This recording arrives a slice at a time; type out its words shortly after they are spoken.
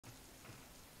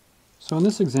So in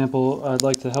this example, I'd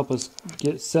like to help us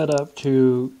get set up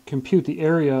to compute the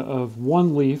area of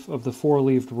one leaf of the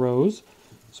four-leaved rows.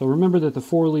 So remember that the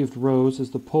four-leaved rows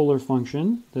is the polar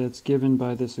function that's given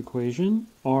by this equation.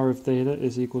 R of theta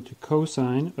is equal to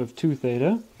cosine of 2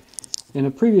 theta. In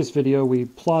a previous video, we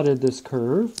plotted this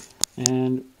curve,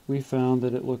 and we found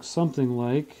that it looks something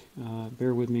like,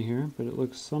 bear with me here, but it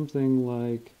looks something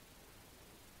like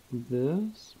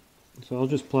this. So I'll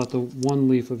just plot the one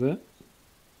leaf of it.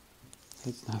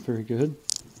 That's not very good.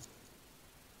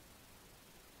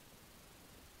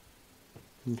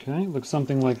 Okay, looks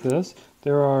something like this.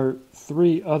 There are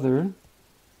 3 other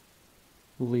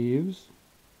leaves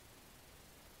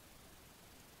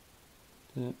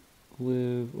that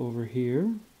live over here.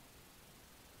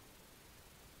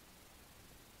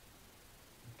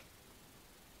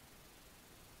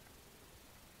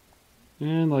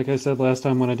 And like I said last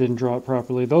time when I didn't draw it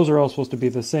properly, those are all supposed to be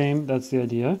the same. That's the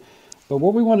idea. But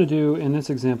what we want to do in this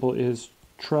example is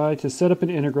try to set up an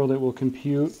integral that will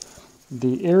compute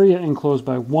the area enclosed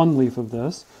by one leaf of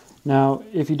this. Now,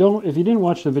 if you didn't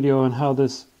watch the video on how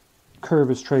this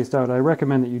curve is traced out, I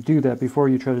recommend that you do that before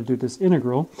you try to do this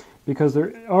integral, because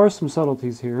there are some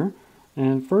subtleties here.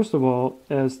 And first of all,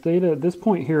 as theta, this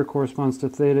point here corresponds to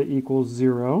theta equals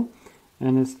 0,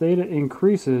 and as theta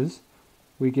increases,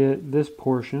 we get this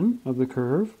portion of the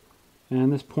curve.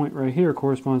 And this point right here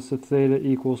corresponds to theta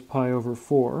equals pi over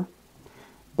 4.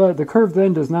 But the curve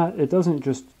then doesn't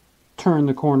just turn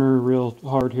the corner real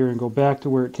hard here and go back to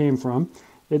where it came from.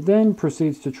 It then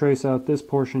proceeds to trace out this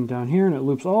portion down here, and it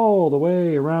loops all the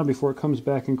way around before it comes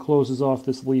back and closes off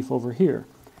this leaf over here.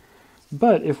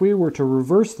 But if we were to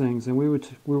reverse things and we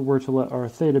were to let our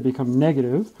theta become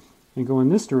negative and go in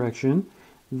this direction,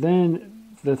 then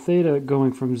the theta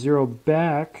going from 0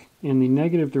 back in the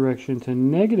negative direction to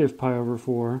negative pi over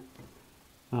 4,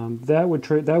 that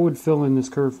would fill in this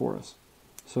curve for us.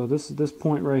 So this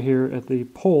point right here at the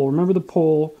pole, remember the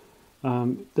pole,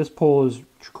 this pole is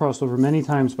crossed over many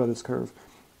times by this curve,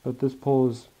 but this pole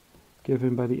is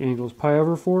given by the angles pi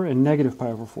over 4 and negative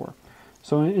pi over 4.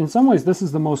 So in some ways this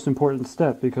is the most important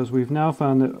step, because we've now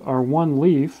found that our one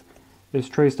leaf is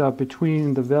traced out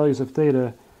between the values of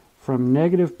theta from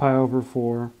negative pi over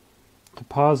 4 to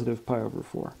positive pi over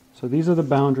 4. So these are the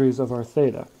boundaries of our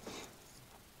theta.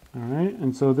 All right,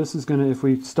 and so this is going to, if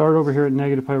we start over here at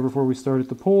negative pi over 4, we start at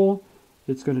the pole,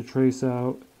 it's going to trace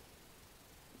out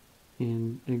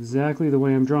in exactly the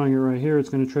way I'm drawing it right here. It's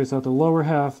going to trace out the lower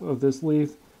half of this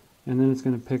leaf, and then it's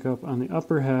going to pick up on the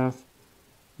upper half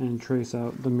and trace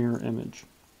out the mirror image.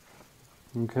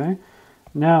 Okay,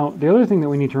 now the other thing that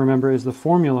we need to remember is the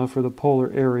formula for the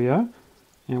polar area,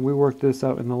 and we worked this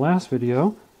out in the last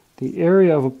video. The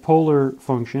area of a polar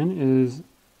function is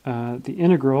the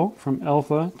integral from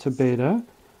alpha to beta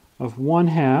of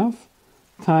 1/2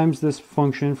 times this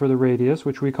function for the radius,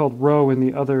 which we called rho in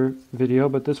the other video,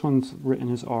 but this one's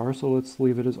written as r, so let's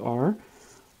leave it as r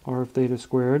of theta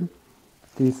squared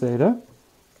d theta.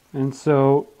 And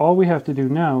so all we have to do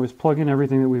now is plug in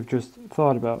everything that we've just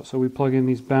thought about. So we plug in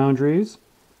these boundaries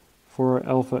for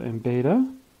alpha and beta,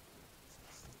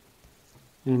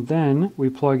 and then we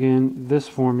plug in this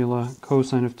formula,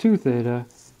 cosine of 2 theta,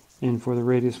 in for the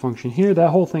radius function here.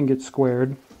 That whole thing gets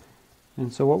squared.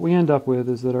 And so what we end up with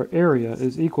is that our area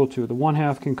is equal to, the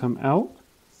 1/2 can come out,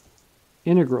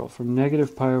 integral from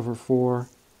negative pi over 4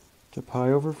 to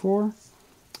pi over 4,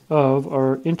 of,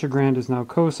 our integrand is now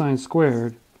cosine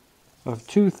squared of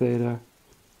 2 theta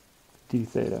d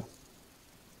theta.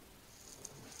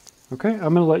 Okay,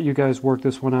 I'm going to let you guys work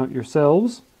this one out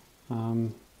yourselves.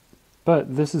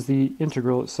 But this is the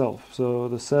integral itself. So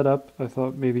the setup, I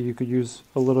thought maybe you could use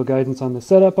a little guidance on the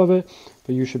setup of it,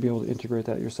 but you should be able to integrate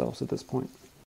that yourselves at this point.